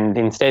 And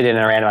instead, in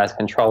a randomized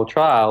controlled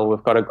trial,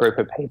 we've got a group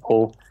of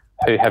people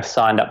who have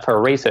signed up for a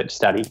research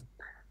study.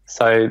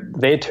 So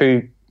they're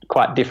two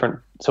quite different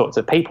sorts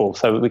of people.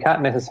 So we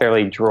can't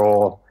necessarily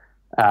draw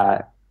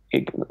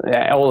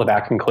all of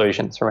our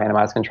conclusions from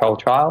randomized controlled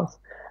trials.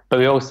 But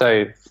we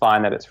also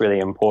find that it's really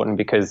important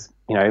because,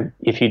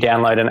 if you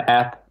download an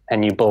app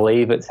and you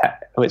believe it's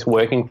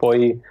working for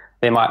you,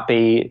 there might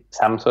be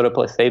some sort of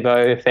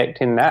placebo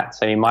effect in that.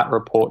 So you might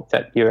report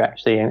that your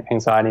actually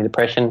anxiety and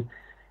depression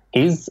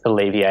is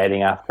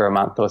alleviating after a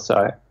month or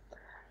so.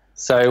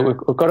 So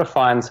we've got to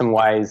find some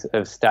ways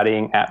of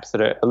studying apps that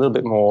are a little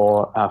bit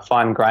more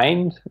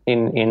fine-grained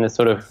in the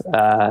sort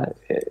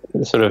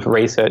of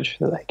research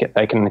that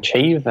they can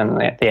achieve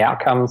and the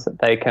outcomes that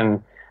they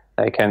can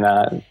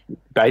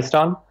based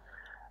on.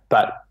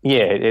 But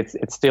yeah, it's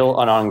still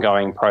an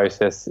ongoing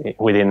process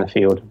within the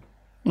field.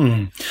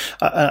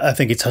 I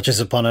think it touches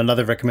upon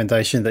another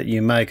recommendation that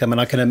you make. I mean,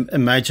 I can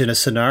imagine a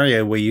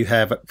scenario where you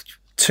have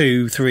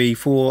 2, 3,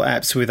 4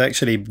 apps with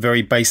actually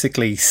very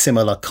basically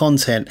similar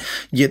content,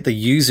 yet the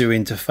user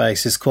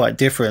interface is quite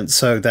different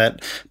so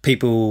that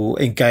people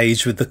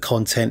engage with the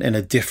content in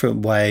a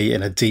different way,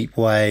 in a deep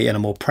way, in a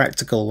more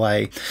practical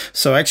way.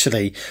 So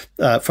actually,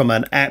 from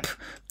an app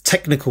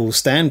technical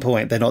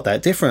standpoint, they're not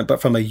that different, but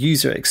from a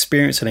user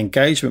experience and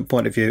engagement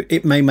point of view,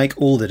 it may make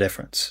all the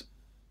difference.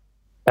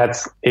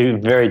 That's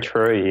very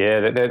true,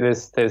 yeah.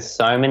 There's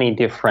so many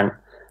different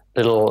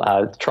little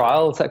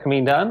trials that can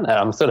be done.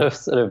 I'm sort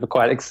of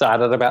quite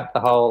excited about the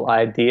whole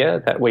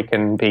idea that we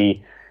can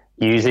be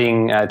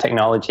using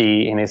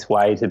technology in this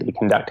way to be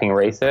conducting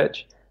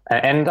research.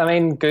 And I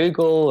mean,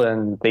 Google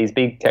and these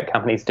big tech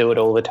companies do it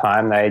all the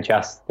time. They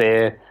adjust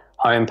their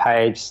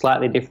homepage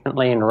slightly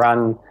differently and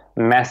run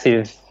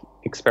massive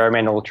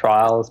experimental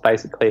trials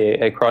basically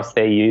across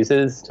their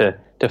users to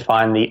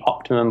find the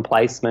optimum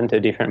placement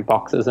of different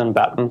boxes and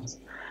buttons.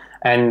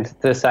 And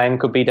the same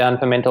could be done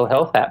for mental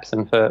health apps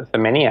and for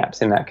many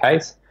apps in that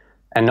case.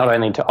 And not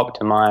only to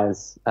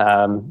optimize,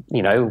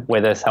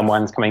 whether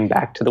someone's coming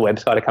back to the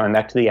website or coming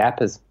back to the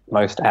app, as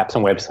most apps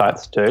and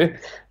websites do.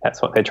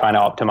 That's what they're trying to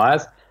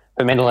optimize.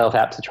 But mental health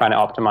apps are trying to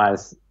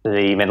optimize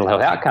the mental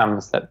health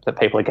outcomes that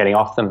people are getting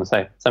off them.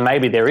 So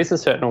maybe there is a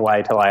certain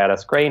way to lay out a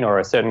screen or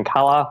a certain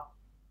color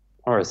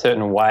or a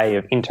certain way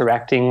of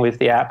interacting with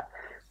the app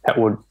that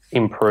would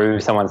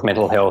improve someone's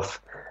mental health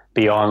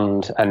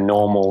beyond a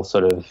normal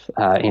sort of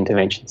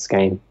intervention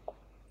scheme.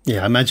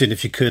 Yeah, I imagine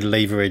if you could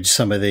leverage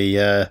some of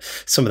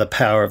the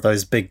power of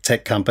those big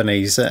tech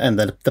companies and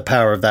the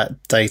power of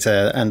that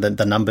data and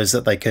the numbers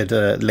that they could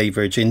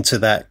leverage into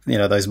that,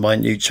 those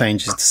minute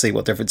changes to see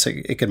what difference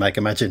it could make.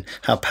 Imagine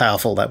how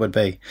powerful that would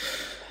be.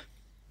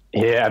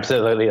 Yeah,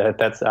 absolutely.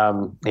 That's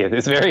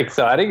it's very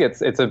exciting.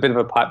 It's a bit of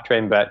a pipe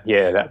dream, but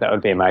yeah, that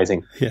would be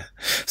amazing. Yeah.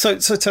 So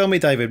tell me,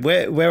 David,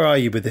 where are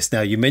you with this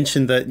now? You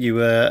mentioned that you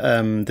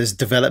were there's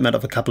development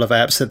of a couple of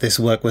apps that this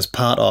work was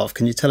part of.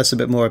 Can you tell us a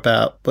bit more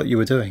about what you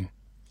were doing?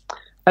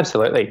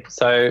 Absolutely.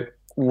 So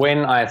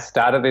when I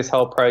started this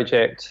whole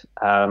project,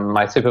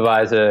 my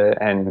supervisor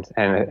and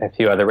a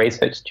few other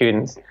research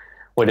students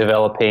were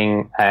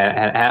developing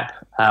an app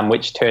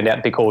which turned out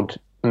to be called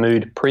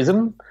Mood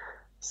Prism.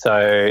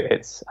 So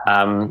it's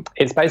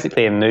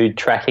basically a mood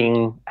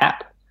tracking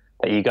app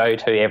that you go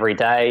to every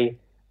day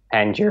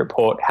and you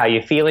report how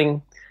you're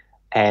feeling,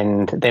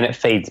 and then it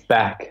feeds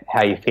back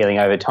how you're feeling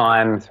over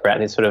time throughout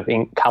this sort of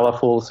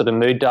colourful sort of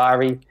mood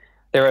diary.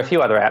 There are a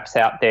few other apps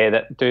out there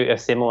that do a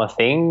similar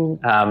thing,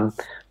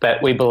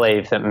 but we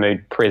believe that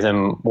Mood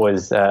Prism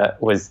was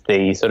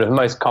the sort of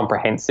most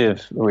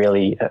comprehensive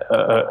really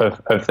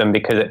of them,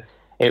 because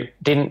it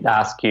didn't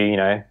ask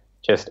you,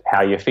 just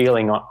how you're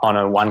feeling on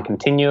a one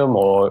continuum,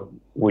 or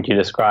would you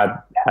describe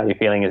how you're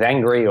feeling as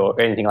angry or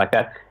anything like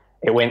that.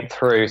 It went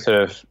through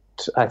sort of,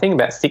 I think,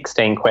 about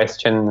 16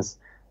 questions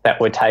that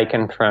were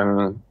taken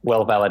from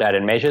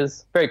well-validated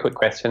measures, very quick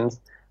questions,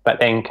 but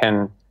then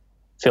can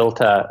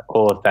filter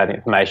all of that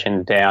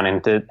information down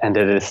and to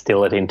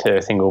distill it into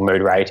a single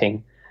mood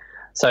rating.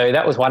 So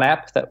that was one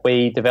app that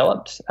we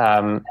developed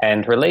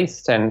and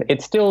released, and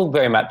it's still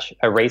very much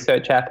a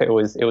research app. It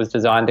was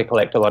designed to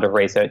collect a lot of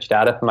research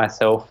data for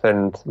myself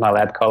and my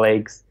lab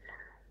colleagues,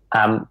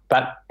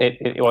 but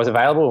it was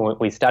available.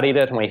 We studied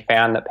it, and we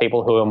found that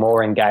people who were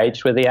more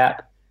engaged with the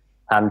app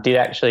did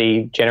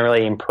actually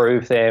generally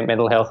improve their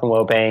mental health and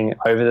well-being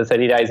over the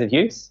 30 days of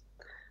use.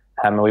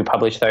 We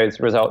published those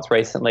results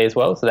recently as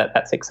well, so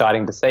that's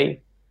exciting to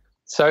see.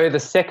 So the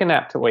second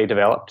app that we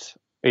developed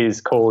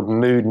is called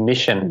Mood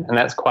Mission, and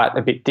that's quite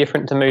a bit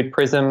different to Mood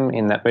Prism,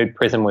 in that Mood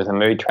Prism was a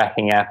mood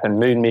tracking app and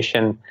Mood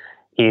Mission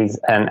is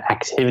an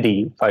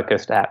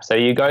activity-focused app. So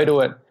you go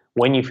to it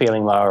when you're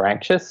feeling low or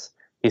anxious,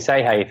 you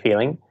say how you're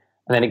feeling,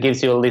 and then it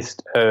gives you a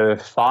list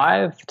of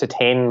 5 to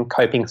 10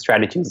 coping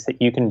strategies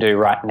that you can do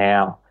right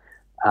now.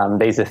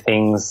 These are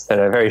things that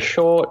are very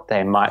short.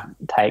 They might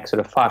take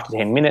sort of 5 to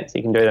 10 minutes.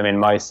 You can do them in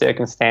most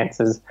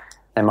circumstances.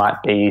 They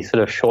might be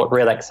sort of short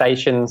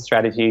relaxation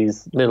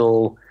strategies,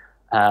 little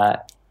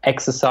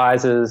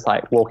exercises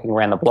like walking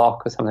around the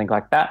block or something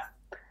like that.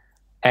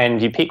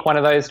 And you pick one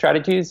of those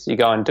strategies, you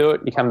go and do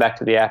it, you come back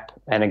to the app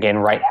and again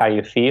rate how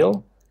you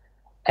feel,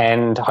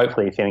 and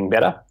hopefully you're feeling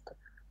better.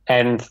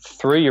 And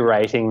through your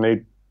rating,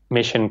 Mood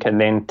Mission can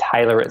then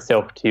tailor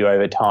itself to you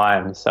over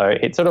time. So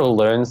it sort of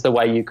learns the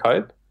way you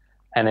cope,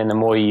 and then the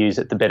more you use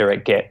it, the better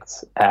it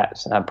gets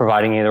at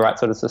providing you the right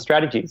sort of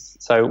strategies.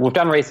 So we've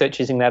done research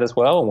using that as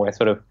well, and we're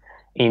sort of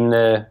in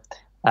the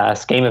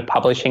scheme of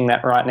publishing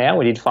that right now.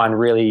 We did find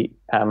really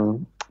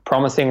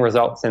promising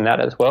results in that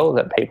as well,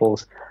 that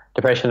people's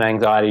depression and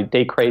anxiety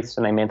decreased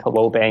and their mental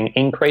well-being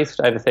increased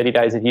over 30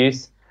 days of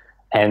use,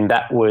 and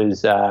that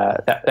was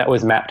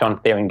mapped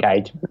onto their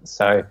engagement.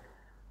 So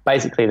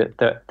basically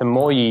the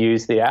more you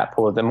use the app,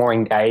 or the more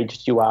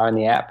engaged you are in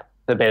the app,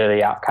 the better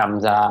the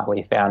outcomes are,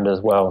 we found as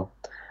well.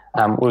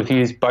 We've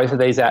used both of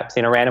these apps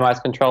in a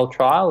randomized controlled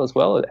trial as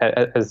well,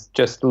 as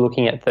just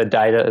looking at the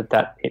data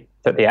that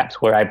the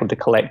apps were able to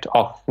collect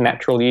off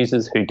natural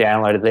users who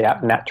downloaded the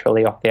app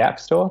naturally off the App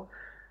Store.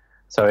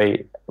 So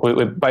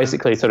we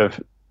basically sort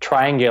of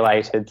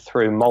triangulated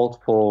through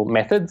multiple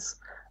methods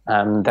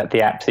that the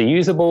apps are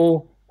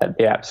usable, that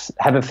the apps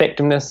have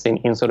effectiveness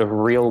in sort of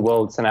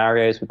real-world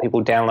scenarios with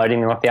people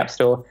downloading them off the App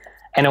Store,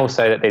 and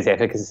also that there's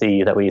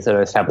efficacy that we sort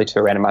of established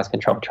through a randomized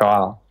controlled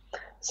trial.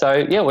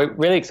 So, yeah, we're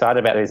really excited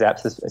about these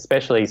apps,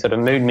 especially sort of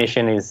Mood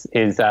Mission is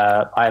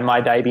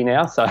my baby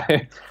now, so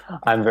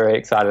I'm very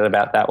excited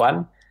about that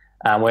one.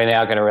 We're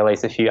now going to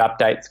release a few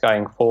updates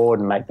going forward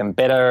and make them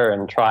better,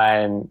 and try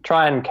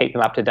and keep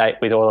them up to date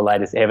with all the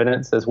latest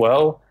evidence as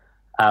well.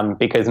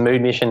 Because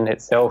Mood Mission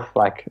itself,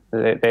 like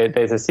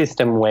there's a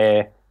system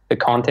where the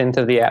content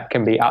of the app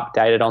can be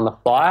updated on the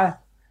fly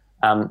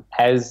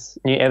as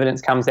new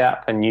evidence comes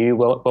out for new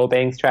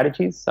wellbeing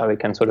strategies. So we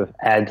can sort of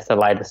add the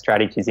latest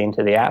strategies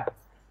into the app,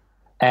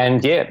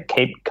 and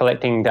keep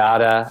collecting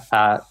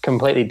data,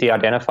 completely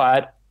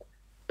de-identified,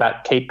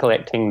 but keep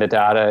collecting the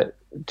data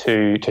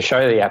to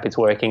show the app is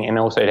working, and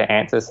also to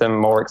answer some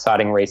more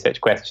exciting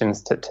research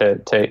questions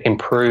to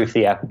improve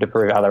the app and to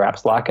improve other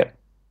apps like it.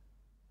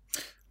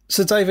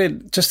 So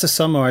David, just to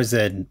summarise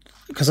then,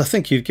 because I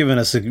think you've given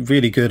us a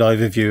really good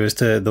overview as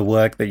to the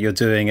work that you're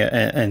doing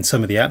and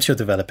some of the apps you're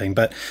developing,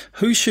 but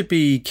who should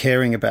be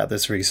caring about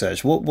this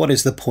research? What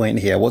is the point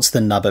here? What's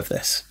the nub of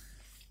this?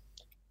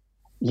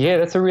 Yeah,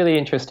 that's a really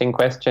interesting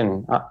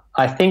question.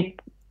 I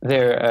think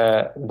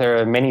there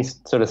are many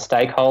sort of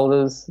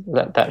stakeholders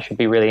that should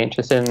be really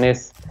interested in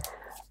this.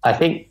 I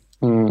think,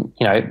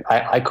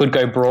 I could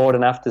go broad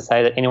enough to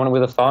say that anyone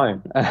with a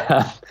phone.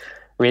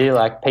 Really,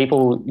 like,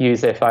 people use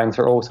their phones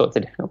for all sorts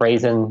of different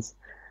reasons,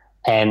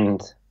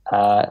 and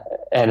a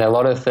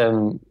lot of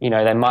them,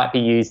 they might be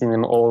using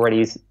them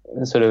already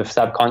sort of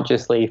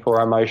subconsciously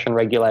for emotion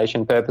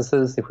regulation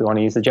purposes, if we want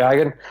to use the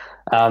jargon.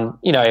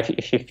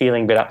 If you're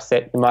feeling a bit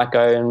upset, you might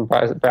go and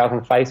browse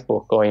on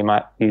Facebook, or you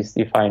might use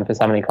your phone for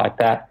something like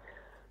that.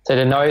 So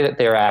to know that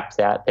there are apps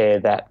out there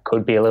that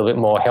could be a little bit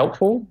more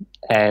helpful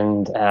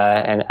and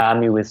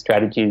arm you with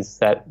strategies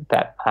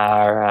that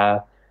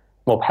are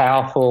more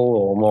powerful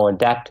or more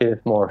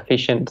adaptive, more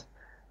efficient,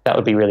 that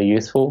would be really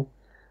useful.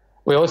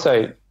 We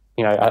also,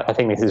 I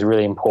think this is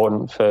really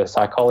important for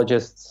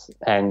psychologists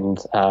and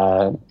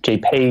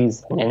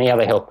GPs and any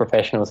other health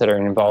professionals that are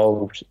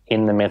involved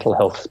in the mental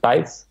health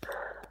space,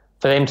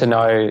 for them to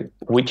know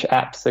which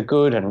apps are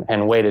good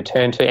and where to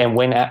turn to, and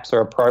when apps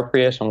are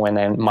appropriate and when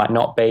they might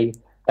not be.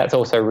 That's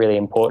also really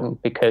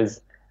important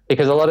because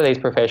a lot of these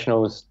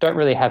professionals don't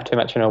really have too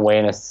much an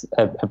awareness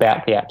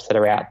about the apps that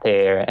are out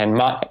there, and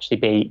might actually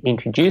be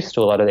introduced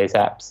to a lot of these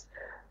apps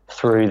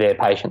through their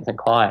patients and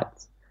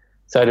clients.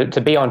 So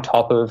to be on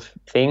top of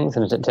things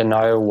and to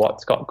know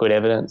what's got good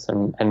evidence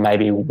and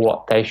maybe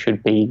what they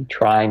should be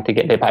trying to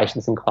get their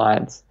patients and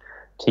clients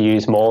to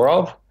use more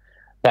of,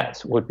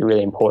 that would be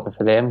really important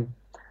for them.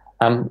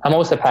 I'm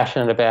also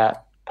passionate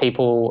about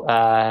people,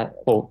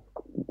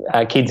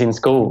 kids in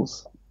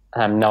schools,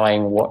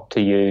 knowing what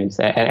to use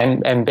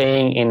and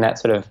being in that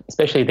sort of,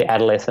 especially the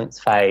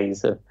adolescence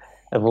phase of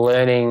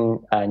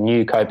learning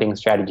new coping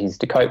strategies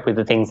to cope with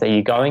the things that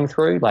you're going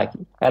through. Like,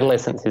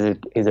 adolescence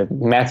is a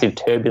massive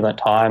turbulent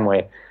time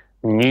where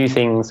new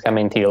things come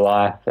into your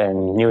life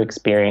and new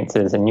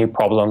experiences and new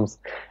problems,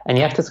 and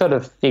you have to sort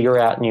of figure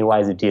out new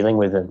ways of dealing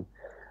with them.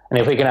 And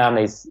if we can arm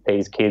these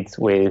kids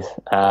with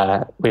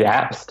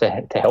apps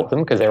to help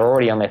them, because they're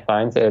already on their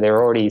phones,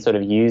 they're already sort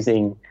of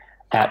using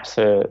apps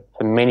for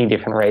many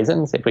different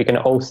reasons. If we can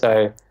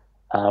also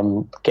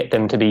get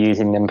them to be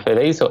using them for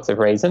these sorts of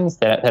reasons,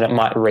 then it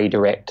might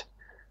redirect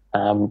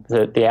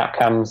the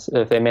outcomes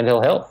of their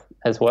mental health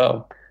as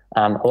well.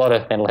 A lot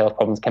of mental health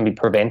problems can be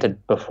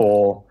prevented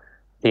before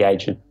the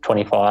age of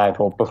 25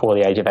 or before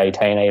the age of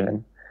 18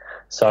 even.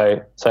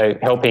 So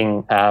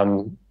helping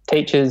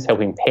teachers,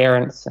 helping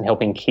parents and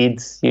helping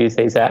kids use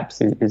these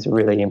apps is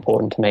really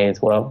important to me as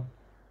well.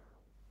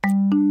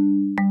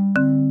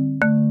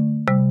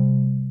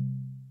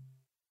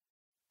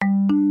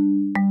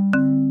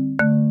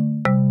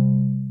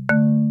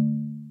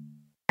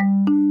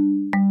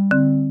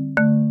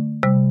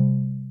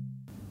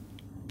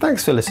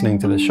 Thanks for listening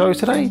to the show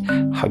today.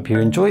 Hope you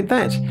enjoyed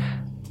that.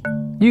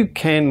 You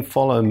can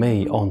follow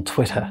me on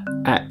Twitter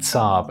at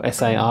Sarb,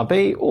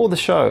 S-A-R-B, or the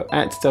show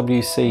at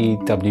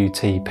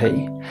WCWTP.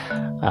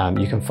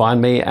 You can find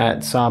me at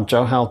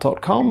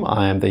sarbjohal.com.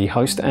 I am the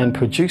host and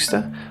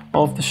producer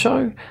of the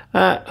show.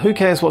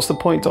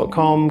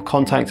 WhoCaresWhat'sThePoint.com,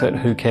 contact at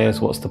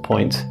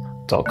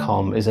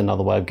WhoCaresWhat'sThePoint.com is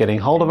another way of getting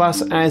hold of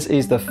us, as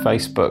is the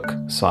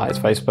Facebook site,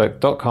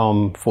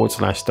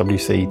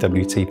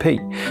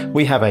 facebook.com/WCWTP.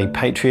 We have a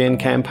Patreon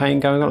campaign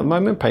going on at the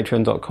moment,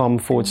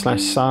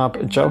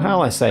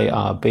 patreon.com/SarbJohal,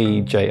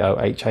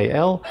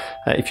 SARBJOHAL.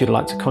 If you'd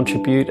like to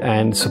contribute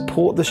and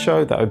support the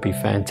show, that would be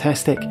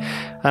fantastic.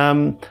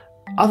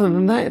 Other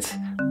than that,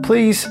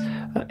 please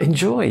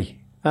enjoy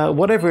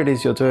whatever it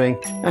is you're doing,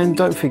 and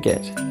don't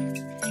forget,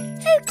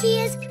 who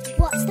cares?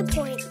 What's the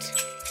point?